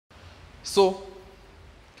So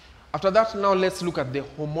after that, now let's look at the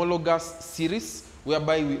homologous series,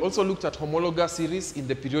 whereby we also looked at homologous series in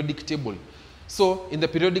the periodic table. So in the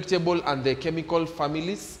periodic table and the chemical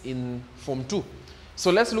families in Form 2. So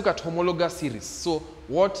let's look at homologous series. So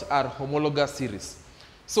what are homologous series?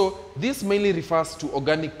 So this mainly refers to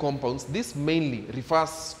organic compounds. This mainly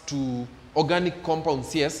refers to organic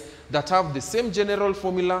compounds, yes, that have the same general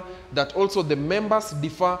formula, that also the members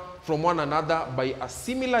differ from one another by a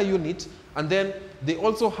similar unit, and then they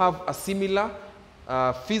also have a similar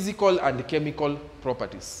physical and chemical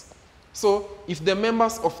properties. So if the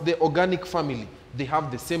members of the organic family, they have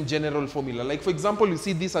the same general formula. Like for example, you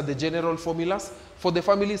see these are the general formulas. For the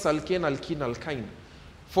families alkane, alkene, alkyne.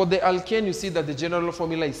 For the alkane, you see that the general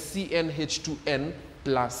formula is CnH2n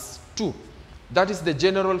plus 2. That is the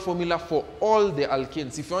general formula for all the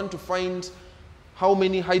alkanes. If you want to find how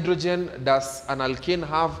many hydrogen does an alkane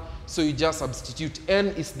have, so you just substitute. N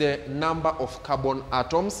is the number of carbon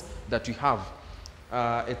atoms that we have,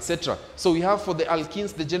 etc. So we have for the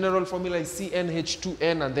alkenes, the general formula is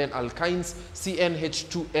CnH2n, and then alkynes,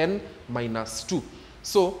 CnH2n minus 2.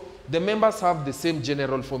 So the members have the same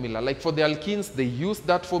general formula. Like for the alkenes, they use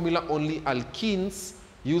that formula only. Alkenes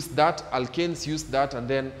use that, alkanes use that, and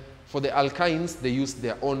then for the alkynes, they use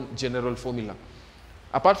their own general formula.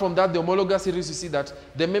 Apart from that, the homologous series, you see that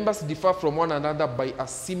the members differ from one another by a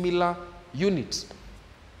similar unit.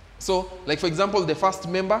 So, like for example, the first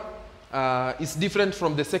member is different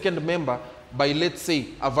from the second member by, let's say,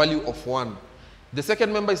 a value of 1. The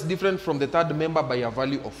second member is different from the third member by a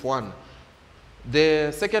value of 1.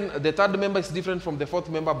 The third member is different from the fourth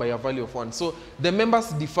member by a value of 1. So the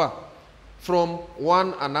members differ from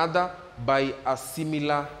one another by a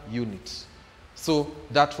similar unit. So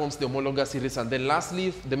that forms the homologous series. And then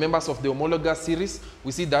lastly, the members of the homologous series,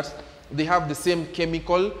 we see that they have the same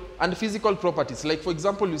chemical and physical properties. Like for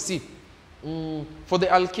example, you see, for the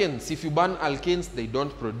alkanes, if you burn alkanes, they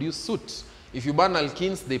don't produce soot. If you burn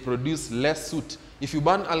alkenes, they produce less soot. If you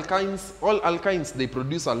burn alkynes, all alkynes, they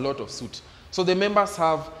produce a lot of soot. So the members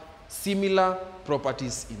have similar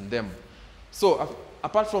properties in them. So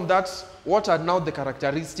apart from that, what are now the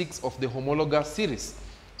characteristics of the homologous series?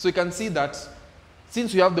 So you can see that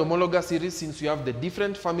since we have the homologous series, since we have the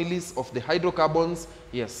different families of the hydrocarbons,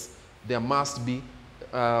 yes, there must be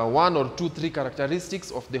 1 or 2, 3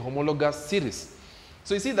 characteristics of the homologous series.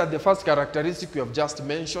 So you see that the first characteristic we have just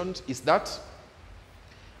mentioned is that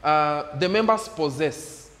the members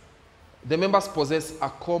possess a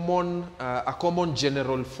common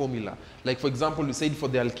general formula. Like for example, we said for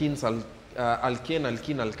the alkenes, alkane,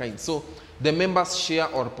 alkene, alkyne. So the members share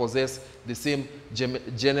or possess the same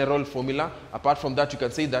general formula. Apart from that, you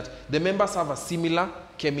can say that the members have a similar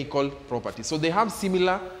chemical property. So they have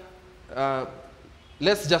similar,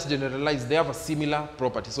 let's just generalize, they have a similar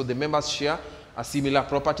property. So the members share a similar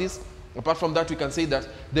properties. Apart from that, we can say that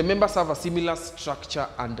the members have a similar structure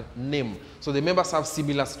and name. So the members have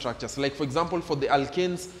similar structures. Like for example, for the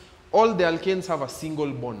alkanes, all the alkanes have a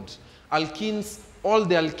single bond. Alkenes, all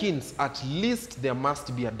the alkenes, at least there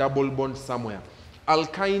must be a double bond somewhere.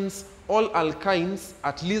 Alkynes, all alkynes,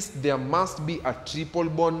 at least there must be a triple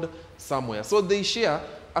bond somewhere. So they share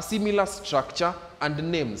a similar structure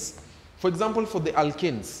and names. For example, for the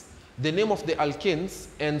alkanes, the name of the alkanes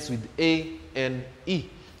ends with A, N, E.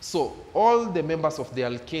 So all the members of the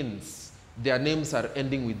alkanes, their names are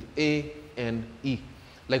ending with A, N, E.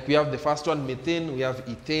 Like we have the first one, methane, we have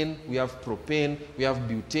ethane, we have propane, we have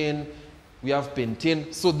butane, we have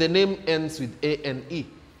pentane. So the name ends with A, N, E.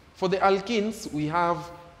 For the alkenes, we have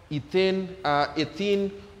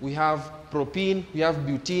ethene, we have propene, we have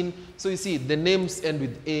butene. So you see, the names end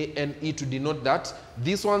with A, N, E to denote that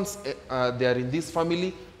these ones, they are in this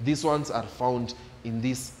family, these ones are found in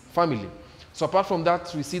this family. So apart from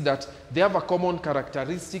that, we see that they have a common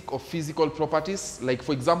characteristic of physical properties. Like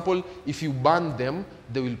for example, if you burn them,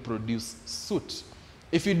 they will produce soot.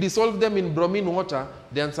 If you dissolve them in bromine water,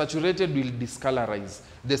 the unsaturated will discolorize.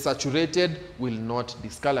 The saturated will not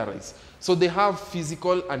discolorize. So they have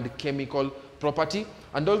physical and chemical property.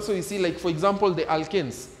 And also you see, like for example, the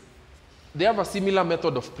alkanes, they have a similar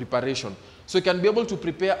method of preparation. So you can be able to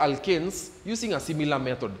prepare alkanes using a similar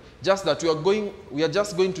method. Just that we are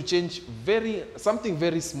just going to change something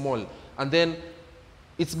very small, and then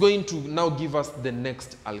it's going to now give us the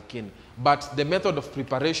next alkane. But the method of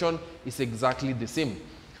preparation is exactly the same.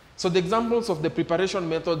 So the examples of the preparation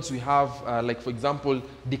methods we have, like for example,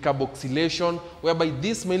 decarboxylation, whereby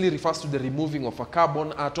this mainly refers to the removing of a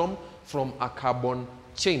carbon atom from a carbon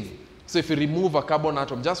chain. So if you remove a carbon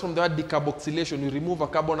atom, just from the word decarboxylation, you remove a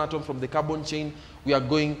carbon atom from the carbon chain, we are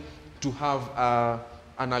going to have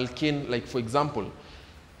an alkane, like for example.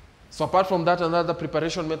 So apart from that, another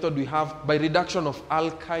preparation method we have by reduction of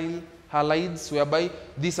alkyl halides, whereby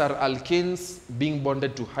these are alkanes being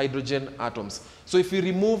bonded to hydrogen atoms. So if we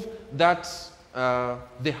remove that,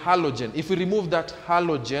 the halogen, if we remove that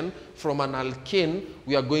halogen from an alkane,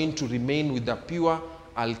 we are going to remain with the pure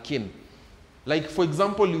alkane. Like for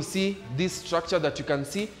example, you see this structure that you can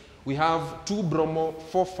see, we have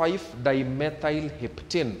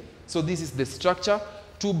 2-bromo-4,5-dimethyl-heptane. So this is the structure,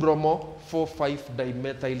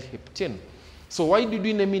 2-bromo-4,5-dimethyl-heptane. So why did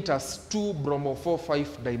we name it as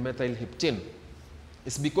 2-bromo-4,5-dimethyl-heptane?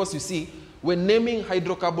 It's because you see, when naming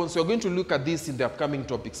hydrocarbons, we are going to look at this in the upcoming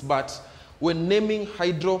topics, but when naming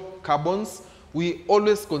hydrocarbons, we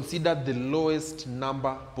always consider the lowest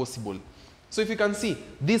number possible. So if you can see,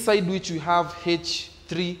 this side which we have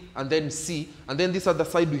H3 and then C, and then this other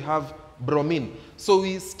side we have bromine. So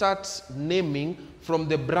we start naming from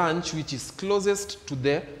the branch which is closest to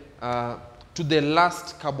the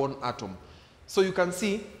last carbon atom. So you can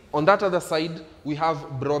see on that other side we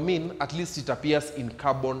have bromine, at least it appears in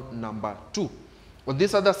carbon number 2. On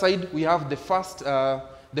this other side we have the first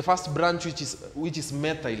branch which is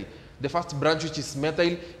methyl. The first branch which is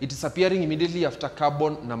methyl, it is appearing immediately after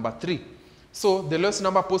carbon number 3. So the lowest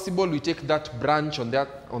number possible, we take that branch on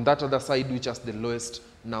that other side which has the lowest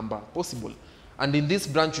number possible. And in this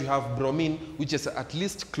branch we have bromine, which is at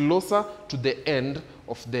least closer to the end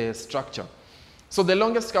of the structure. So the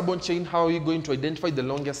longest carbon chain, how are we going to identify the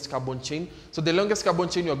longest carbon chain? So the longest carbon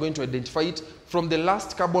chain, we are going to identify it from the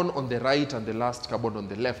last carbon on the right and the last carbon on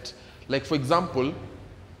the left. Like for example,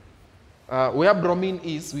 where bromine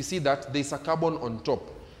is, we see that there is a carbon on top.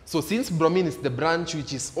 So since bromine is the branch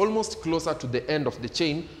which is almost closer to the end of the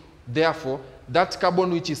chain, therefore that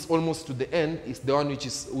carbon which is almost to the end is the one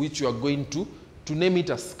which you are going to name it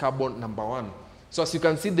as carbon number 1. So as you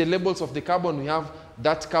can see, the labels of the carbon, we have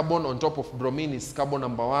that carbon on top of bromine is carbon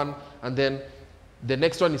number 1, and then the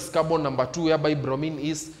next one is carbon number 2, whereby bromine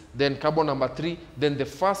is, then carbon number 3, then the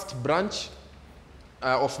first branch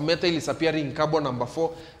of methyl is appearing in carbon number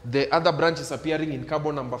 4, the other branch is appearing in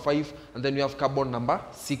carbon number 5, and then we have carbon number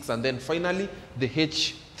 6, and then finally the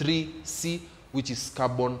H3C, which is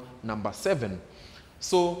carbon number 7.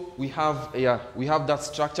 So we have that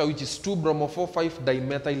structure which is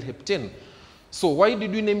 2-bromo-4,5-dimethyl-heptane. So why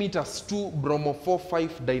did we name it as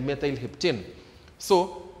 2-bromo-4,5-dimethyl-heptane?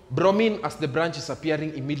 So bromine as the branch is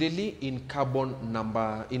appearing immediately in carbon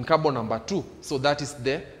number 2. So that is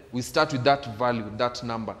we start with that value, that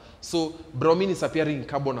number. So bromine is appearing in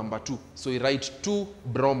carbon number 2. So we write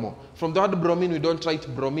 2-bromo. From the word bromine, we don't write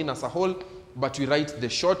bromine as a whole, but we write the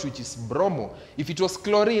short, which is bromo. If it was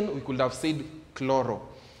chlorine, we could have said chloro.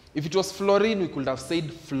 If it was fluorine, we could have said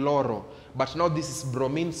fluoro. But now this is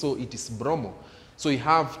bromine, so it is bromo. So we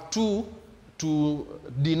have 2 to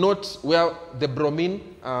denote where the bromine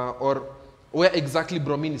or where exactly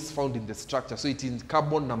bromine is found in the structure. So it's in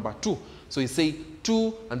carbon number 2. So we say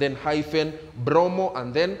 2 and then hyphen bromo,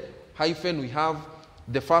 and then hyphen we have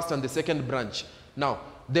the first and the second branch. Now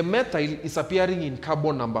the methyl is appearing in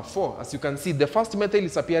carbon number 4. As you can see, the first methyl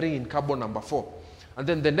is appearing in carbon number 4. And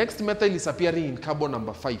then the next methyl is appearing in carbon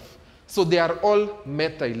number 5. So they are all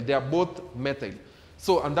methyl. They are both methyl.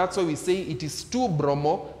 So, and that's why we say it is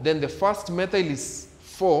 2-bromo, then the first methyl is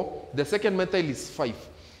 4, the second methyl is 5.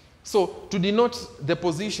 So to denote the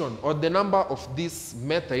position or the number of this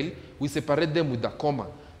methyl, we separate them with a comma.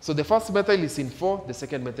 So the first methyl is in 4, the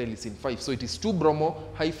second methyl is in 5. So it is 2-bromo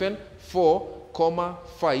hyphen 4,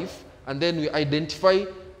 5, and then we identify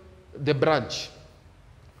the branch.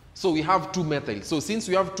 So we have 2-methyl. So since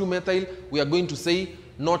we have 2-methyl, we are going to say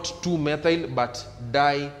not 2-methyl, but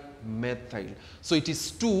dimethyl. So it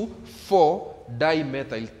is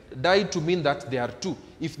 2,4-dimethyl. Di to mean that there are 2.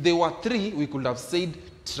 If there were 3, we could have said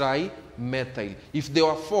trimethyl. If there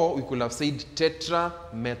were 4, we could have said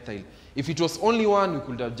tetramethyl. If it was only 1, we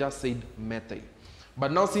could have just said methyl.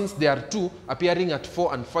 But now since there are 2 appearing at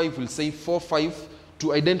 4 and 5, we'll say 4, 5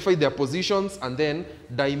 to identify their positions, and then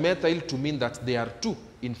dimethyl to mean that there are 2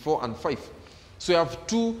 in 4 and 5. So you have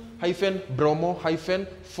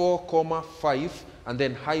 2-bromo-4, 5, and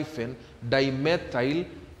then hyphen dimethyl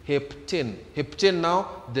heptane. Heptane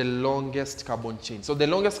now the longest carbon chain. So the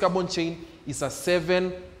longest carbon chain is a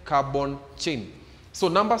 7-carbon chain. So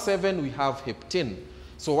number 7 we have heptane.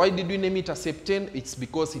 So why did we name it as heptane? It's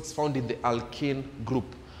because it's found in the alkane group.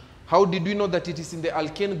 How did we know that it is in the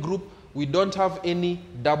alkane group? We don't have any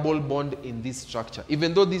double bond in this structure.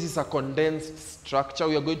 Even though this is a condensed structure,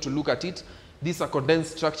 we are going to look at it. This is a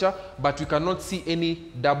condensed structure, but we cannot see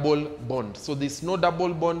any double bond. So there's no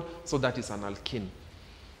double bond, so that is an alkene.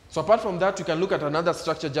 So apart from that, you can look at another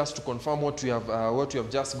structure just to confirm what we have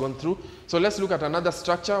just gone through. So let's look at another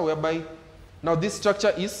structure whereby now this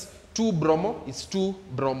structure is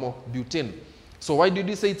 2-bromobutane. So why did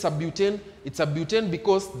we say it's a butane? It's a butane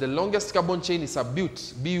because the longest carbon chain is a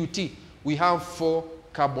but. We have 4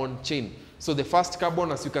 carbon chain. So the first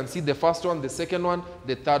carbon, as you can see, the first one, the second one,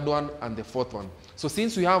 the third one, and the fourth one. So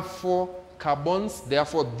since we have 4 carbons,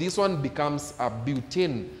 therefore this one becomes a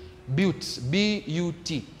butane.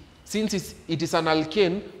 B-U-T. Since it is an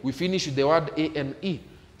alkane, we finish with the word A-N-E.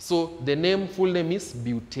 So the full name is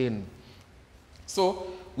butane. So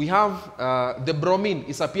we have the bromine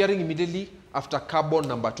is appearing immediately after carbon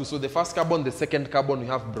number 2. So the first carbon, the second carbon, we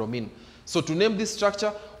have bromine. So to name this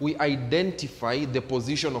structure, we identify the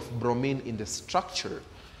position of bromine in the structure.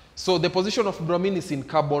 So the position of bromine is in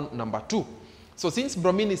carbon number 2. So since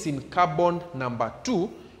bromine is in carbon number 2,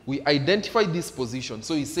 we identify this position.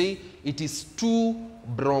 So we say it is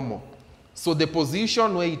 2-bromo. So the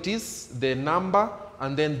position where it is, the number,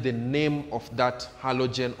 and then the name of that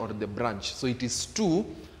halogen or the branch. So it is 2,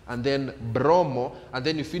 and then bromo, and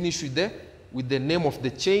then you finish with the name of the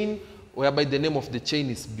chain, whereby the name of the chain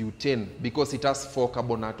is butane because it has 4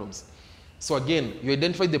 carbon atoms. So again, you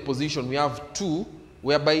identify the position. We have 2,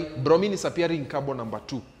 whereby bromine is appearing in carbon number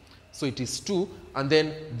 2. So it is 2, and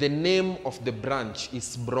then the name of the branch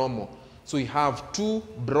is bromo. So you have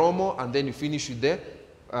 2-bromo, and then you finish with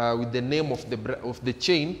the name of the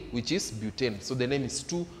chain, which is butane. So the name is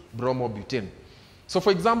 2-bromobutane. So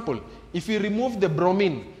for example, if we remove the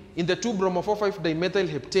bromine in the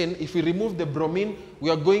 2-bromo-4,5-dimethylheptane, if we remove the bromine, we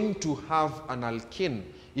are going to have an alkane.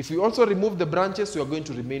 If we also remove the branches, we are going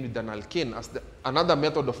to remain with an alkane as another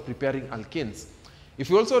method of preparing alkanes. If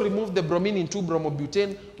we also remove the bromine in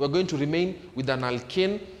 2-bromobutane, we are going to remain with an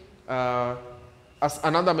alkane as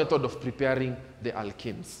another method of preparing the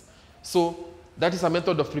alkanes. So that is a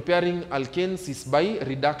method of preparing alkanes is by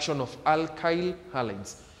reduction of alkyl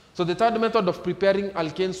halides. So the third method of preparing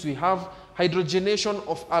alkanes, we have hydrogenation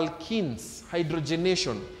of alkenes.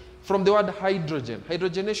 Hydrogenation. From the word hydrogen.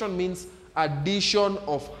 Hydrogenation means addition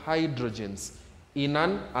of hydrogens in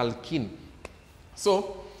an alkene.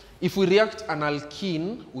 So if we react an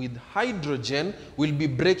alkene with hydrogen, we'll be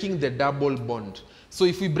breaking the double bond. So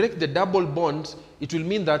if we break the double bond, it will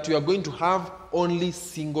mean that we are going to have only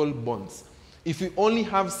single bonds. If we only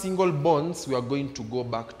have single bonds, we are going to go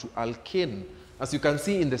back to alkane, as you can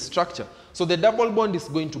see in the structure. So the double bond is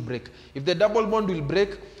going to break. If the double bond will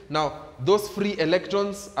break, now those free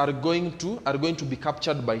electrons are going to be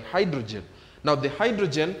captured by hydrogen. Now the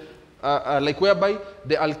hydrogen, like whereby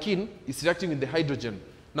the alkene is reacting with the hydrogen.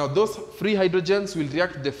 Now those free hydrogens will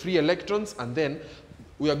react with the free electrons, and then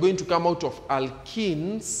we are going to come out of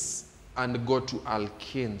alkenes and go to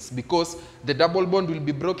alkanes because the double bond will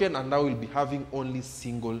be broken and now we'll be having only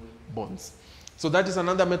single bonds. So that is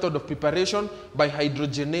another method of preparation by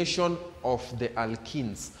hydrogenation of the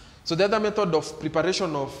alkenes. So the other method of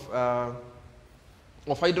preparation of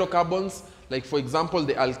hydrocarbons, like for example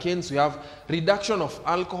the alkanes, we have reduction of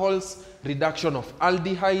alcohols, reduction of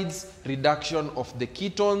aldehydes, reduction of the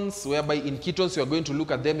ketones, whereby in ketones we are going to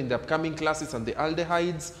look at them in the upcoming classes, and the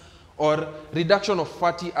aldehydes, or reduction of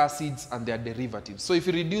fatty acids and their derivatives. So if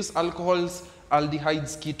you reduce alcohols,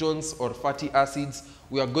 aldehydes, ketones, or fatty acids,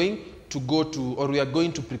 we are going to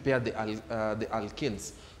prepare the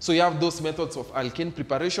alkanes. So you have those methods of alkane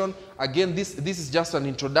preparation. Again, this is just an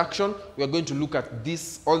introduction. We are going to look at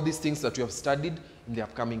all these things that we have studied in the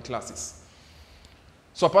upcoming classes.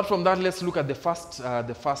 So apart from that, let's look at the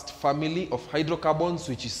first family of hydrocarbons,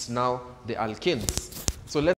 which is now the alkanes. So let's